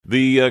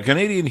The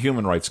Canadian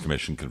Human Rights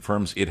Commission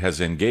confirms it has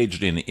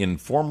engaged in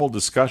informal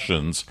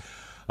discussions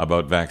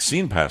about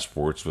vaccine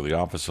passports with the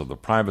Office of the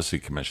Privacy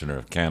Commissioner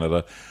of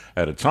Canada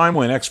at a time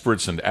when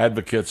experts and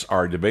advocates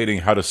are debating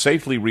how to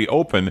safely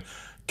reopen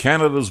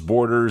Canada's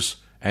borders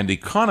and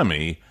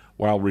economy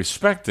while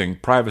respecting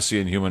privacy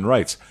and human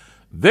rights.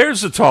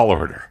 There's a tall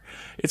order.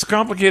 It's a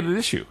complicated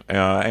issue,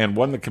 and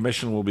one the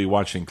Commission will be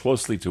watching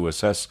closely to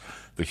assess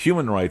the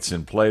human rights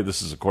in play.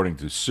 This is according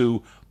to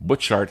Sue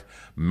Butchart,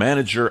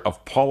 Manager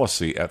of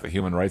Policy at the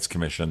Human Rights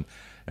Commission,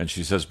 and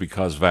she says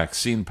because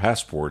vaccine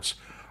passports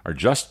are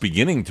just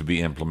beginning to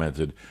be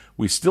implemented,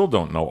 we still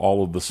don't know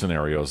all of the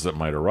scenarios that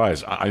might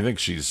arise. I think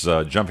she's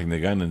jumping the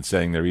gun and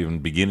saying they're even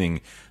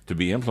beginning to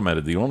be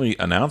implemented. The only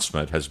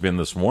announcement has been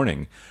this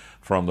morning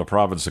from the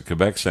province of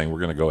Quebec saying we're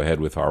going to go ahead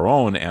with our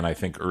own, and I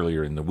think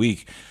earlier in the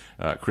week,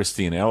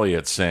 Christine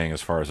Elliott saying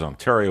as far as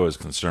Ontario is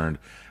concerned,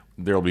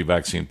 there will be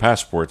vaccine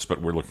passports,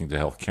 but we're looking to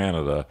Health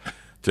Canada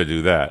to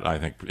do that. I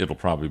think it'll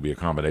probably be a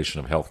combination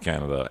of Health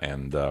Canada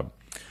and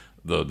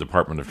the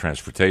Department of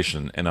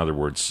Transportation, in other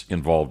words,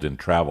 involved in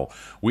travel.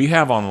 We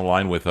have on the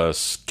line with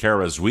us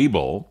Kara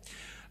Zwiebel,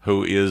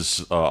 who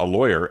is a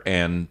lawyer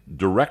and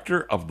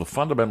director of the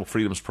Fundamental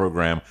Freedoms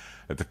Program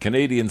at the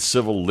Canadian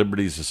Civil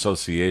Liberties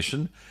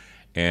Association.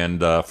 And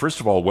first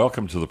of all,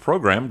 welcome to the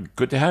program.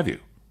 Good to have you.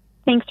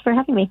 Thanks for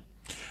having me.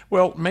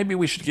 Well, maybe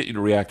we should get you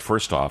to react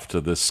first off to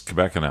this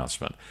Quebec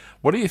announcement.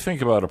 What do you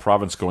think about a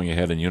province going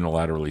ahead and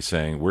unilaterally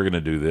saying, we're going to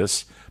do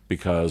this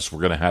because we're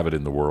going to have it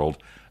in the world?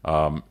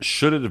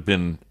 Should it have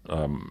been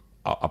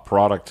a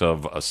product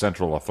of a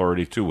central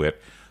authority, to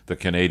wit, the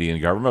Canadian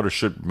government, or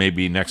should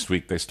maybe next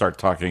week they start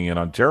talking in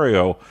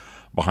Ontario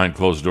behind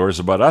closed doors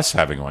about us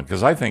having one?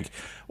 Because I think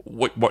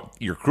what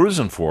you're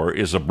cruising for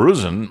is a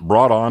bruising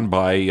brought on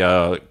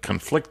by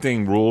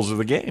conflicting rules of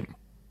the game.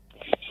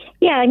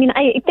 Yeah, I mean,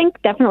 I think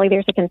definitely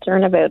there's a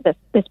concern about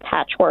this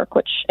patchwork,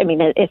 which, I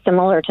mean, is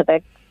similar to the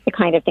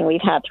kind of thing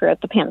we've had throughout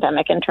the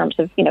pandemic in terms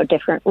of,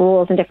 different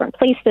rules in different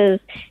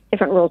places,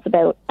 different rules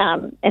about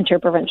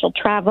interprovincial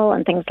travel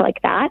and things like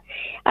that.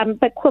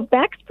 But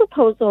Quebec's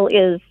proposal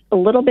is a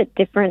little bit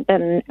different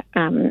than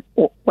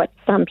what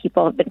some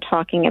people have been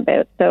talking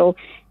about. So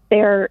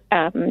they're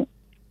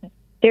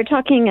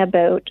talking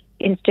about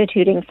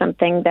instituting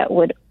something that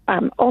would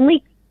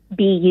only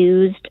be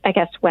used, I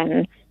guess,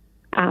 when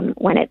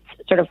it's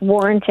sort of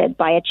warranted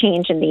by a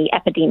change in the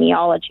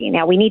epidemiology.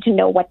 Now, we need to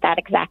know what that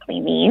exactly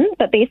means,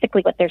 but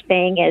basically what they're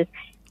saying is,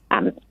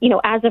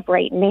 as of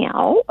right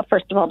now,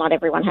 first of all, not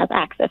everyone has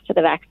access to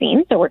the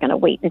vaccine, so we're going to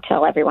wait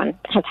until everyone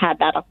has had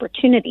that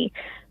opportunity.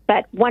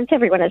 But once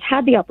everyone has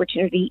had the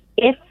opportunity,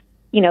 if,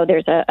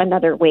 there's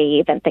another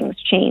wave and things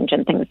change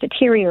and things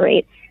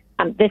deteriorate,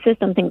 this is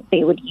something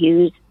they would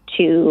use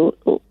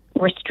to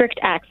restrict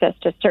access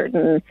to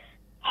certain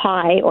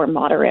high or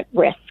moderate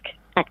risk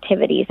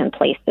activities and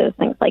places,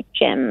 things like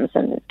gyms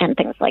and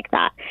things like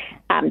that.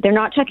 They're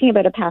not talking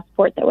about a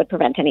passport that would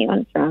prevent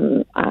anyone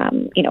from,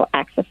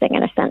 accessing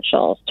an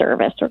essential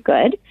service or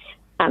good.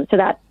 So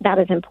that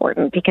is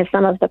important because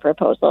some of the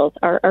proposals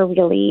are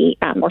really,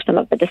 or some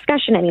of the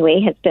discussion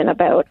anyway, has been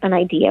about an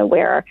idea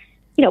where,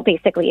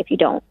 basically if you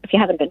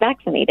haven't been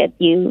vaccinated,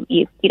 you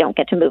don't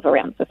get to move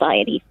around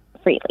society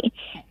freely.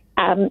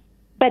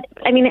 But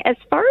I mean, as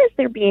far as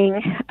there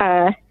being,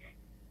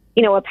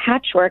 a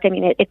patchwork, I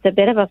mean, it's a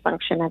bit of a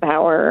function of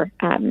our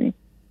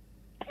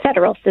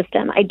federal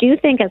system. I do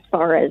think as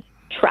far as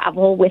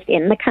travel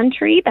within the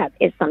country, that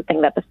is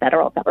something that the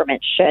federal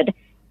government should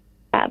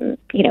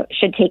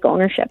take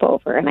ownership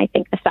over. And I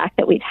think the fact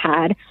that we've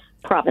had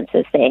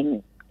provinces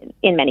saying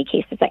in many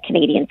cases that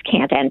Canadians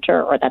can't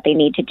enter or that they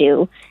need to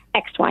do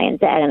X, Y, and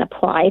Z and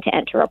apply to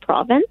enter a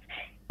province,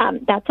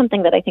 that's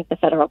something that I think the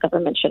federal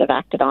government should have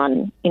acted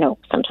on,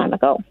 some time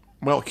ago.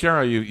 Well,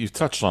 Kara, you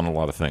touched on a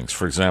lot of things.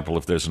 For example,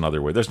 if there's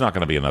another wave, there's not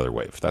going to be another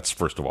wave. That's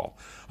first of all.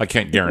 I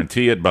can't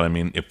guarantee it, but I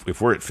mean,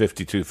 if we're at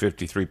 52,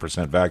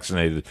 53%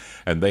 vaccinated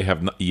and they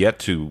have yet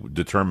to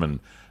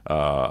determine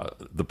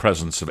the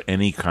presence of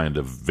any kind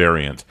of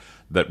variant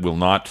that will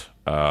not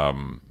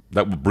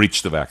that will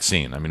breach the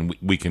vaccine. I mean,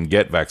 we can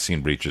get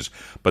vaccine breaches,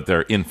 but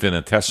they're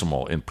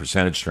infinitesimal in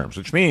percentage terms,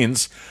 which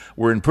means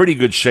we're in pretty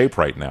good shape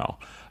right now.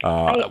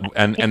 Hold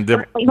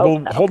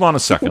on a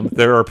second.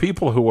 There are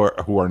people who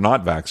are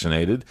not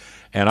vaccinated,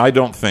 and I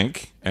don't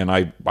think, and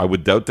I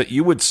would doubt that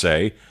you would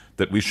say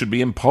that we should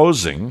be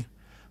imposing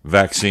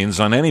vaccines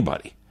on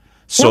anybody.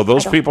 So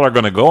those people are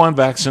going to go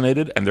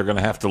unvaccinated, and they're going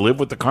to have to live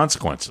with the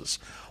consequences.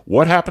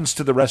 What happens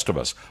to the rest of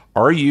us?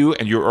 Are you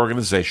and your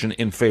organization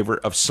in favor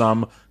of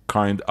some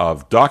kind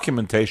of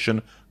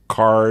documentation,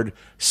 card,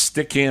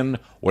 stick-in,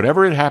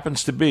 whatever it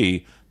happens to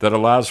be, that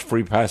allows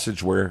free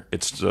passage where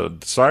it's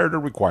desired or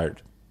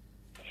required?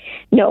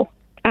 No,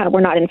 we're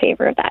not in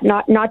favor of that.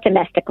 Not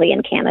domestically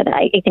in Canada.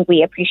 I think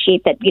we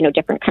appreciate that,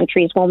 different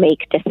countries will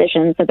make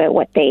decisions about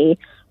what they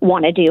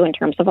want to do in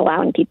terms of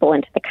allowing people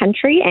into the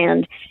country.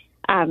 And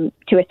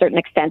to a certain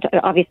extent,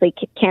 obviously,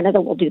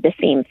 Canada will do the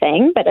same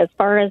thing. But as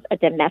far as a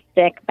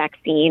domestic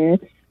vaccine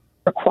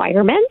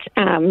requirement.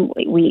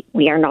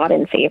 We are not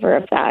in favor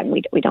of that, and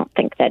we don't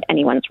think that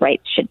anyone's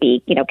rights should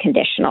be,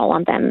 conditional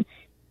on them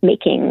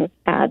making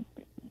a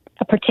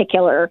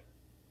particular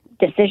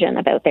decision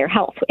about their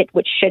health,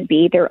 which should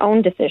be their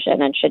own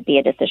decision and should be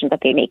a decision that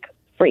they make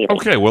freely.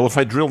 Okay, well, if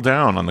I drill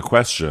down on the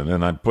question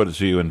and I put it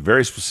to you in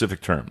very specific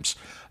terms,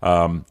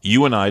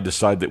 you and I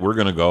decide that we're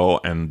going to go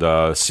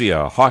and see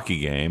a hockey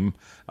game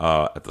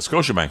at the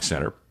Scotiabank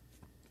Centre,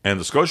 and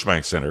the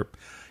Scotiabank Centre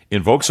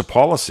invokes a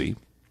policy,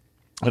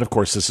 and of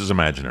course this is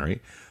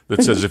imaginary,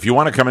 that says if you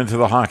want to come into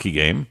the hockey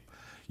game,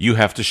 you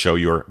have to show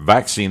your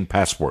vaccine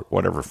passport,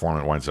 whatever form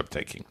it winds up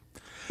taking.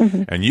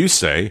 Mm-hmm. And you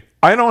say,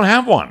 I don't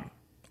have one.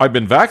 I've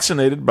been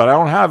vaccinated, but I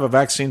don't have a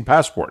vaccine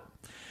passport.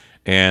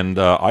 And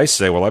I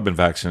say, well, I've been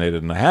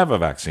vaccinated and I have a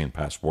vaccine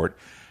passport.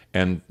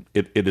 And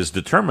it is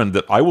determined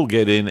that I will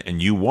get in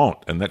and you won't.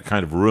 And that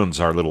kind of ruins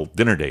our little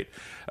dinner date.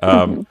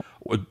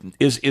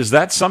 Is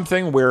that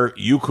something where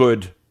you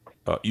could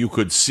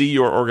see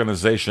your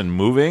organization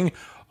moving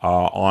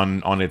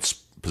on its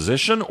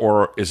position,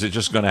 or is it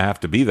just going to have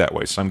to be that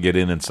way? Some get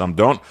in and some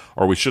don't,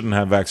 or we shouldn't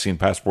have vaccine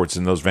passports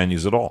in those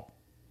venues at all?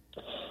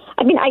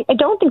 I mean, I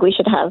don't think we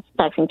should have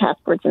vaccine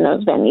passports in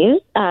those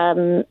venues.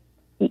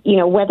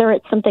 Whether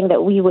it's something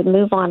that we would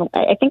move on,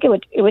 I think it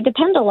would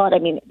depend a lot. I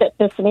mean,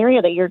 the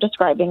scenario that you're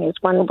describing is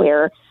one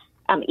where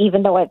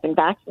even though I've been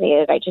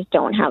vaccinated, I just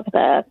don't have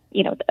the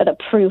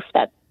proof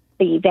that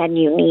the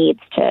venue needs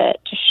to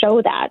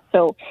show that.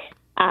 So,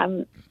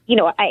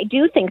 I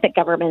do think that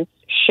governments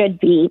should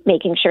be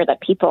making sure that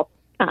people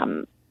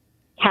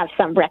have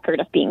some record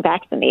of being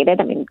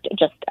vaccinated. I mean,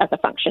 just as a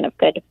function of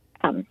good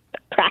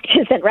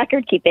practice and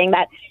record keeping,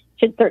 that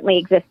should certainly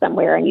exist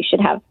somewhere, and you should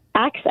have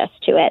access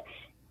to it.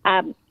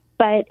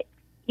 But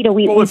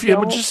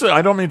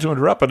I don't mean to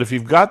interrupt, but if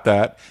you've got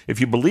that,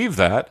 if you believe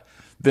that,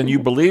 then you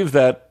believe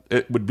that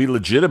it would be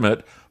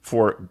legitimate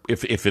for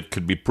if it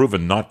could be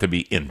proven not to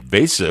be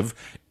invasive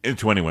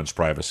into anyone's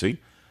privacy,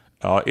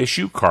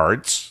 issue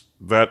cards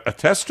that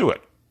attest to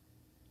it.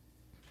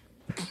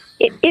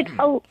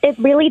 It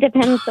really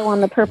depends, though,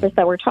 on the purpose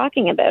that we're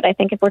talking about. I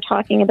think if we're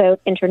talking about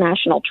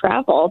international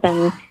travel,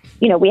 then,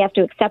 we have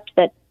to accept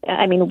that,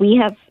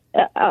 we have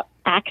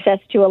access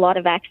to a lot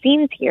of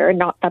vaccines here.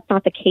 That's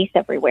not the case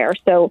everywhere.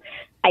 So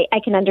I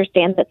can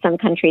understand that some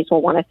countries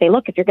will want to say,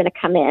 look, if you're going to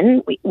come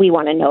in, we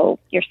want to know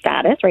your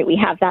status, right? We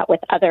have that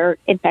with other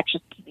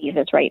infectious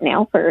diseases right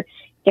now for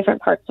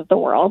different parts of the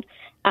world.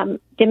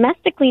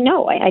 Domestically,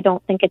 no, I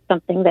don't think it's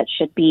something that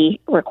should be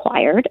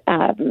required,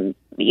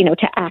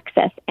 to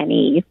access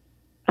any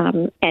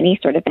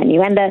sort of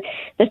venue. And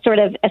the sort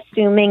of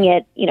assuming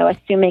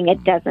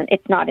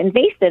it's not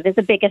invasive is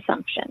a big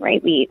assumption,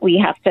 right?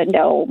 We have to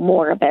know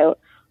more about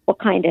what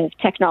kind of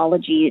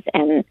technologies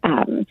and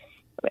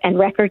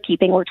record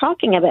keeping we're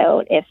talking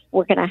about if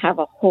we're going to have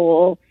a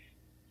whole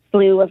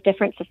slew of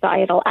different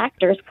societal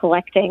actors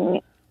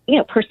collecting,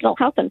 personal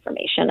health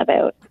information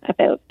about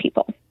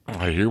people.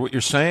 I hear what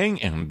you're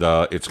saying, and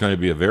it's going to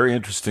be a very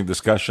interesting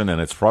discussion,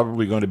 and it's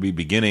probably going to be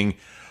beginning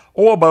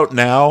about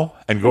now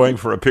and going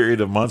for a period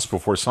of months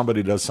before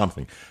somebody does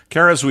something.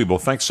 Kara Zwiebel,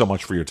 thanks so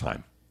much for your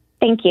time.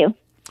 Thank you.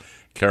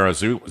 Kara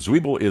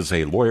Zwiebel is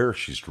a lawyer.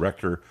 She's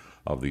director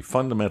of the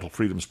Fundamental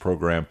Freedoms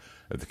Program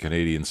at the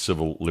Canadian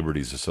Civil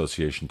Liberties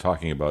Association,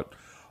 talking about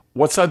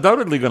what's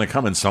undoubtedly going to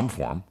come in some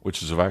form,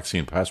 which is a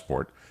vaccine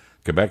passport.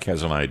 Quebec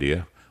has an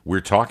idea.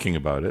 We're talking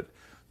about it.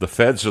 The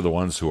feds are the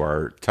ones who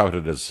are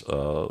touted as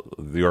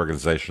the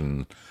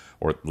organization,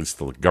 or at least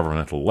the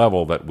governmental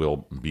level, that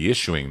will be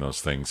issuing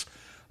those things.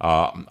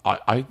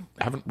 I've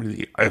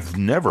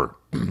never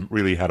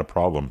really had a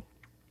problem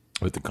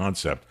with the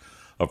concept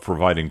of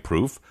providing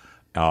proof.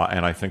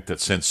 And I think that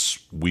since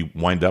we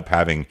wind up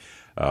having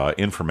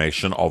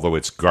information, although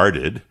it's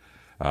guarded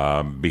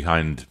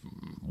behind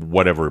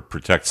whatever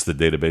protects the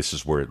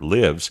databases where it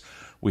lives,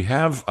 we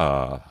have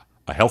a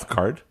health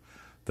card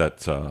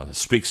that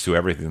speaks to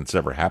everything that's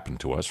ever happened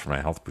to us from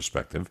a health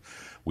perspective.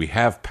 We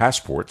have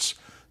passports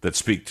that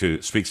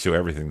speaks to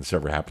everything that's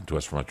ever happened to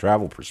us from a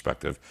travel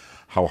perspective.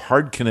 How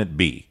hard can it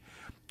be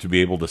to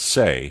be able to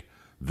say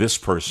this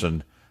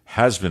person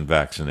has been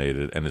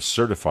vaccinated and is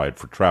certified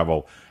for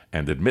travel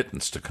and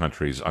admittance to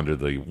countries under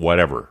the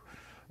whatever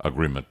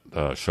agreement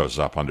shows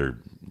up under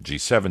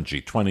G7,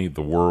 G20,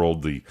 the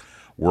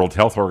World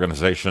Health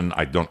Organization?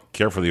 I don't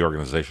care for the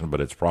organization,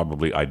 but it's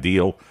probably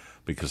ideal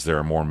because there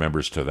are more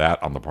members to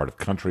that on the part of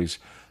countries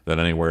than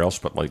anywhere else.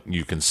 But like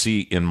you can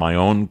see in my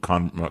own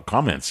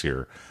comments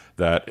here,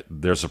 that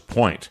there's a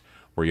point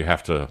where you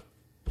have to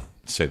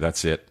say,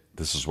 that's it,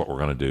 this is what we're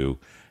going to do,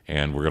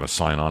 and we're going to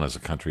sign on as a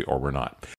country or we're not.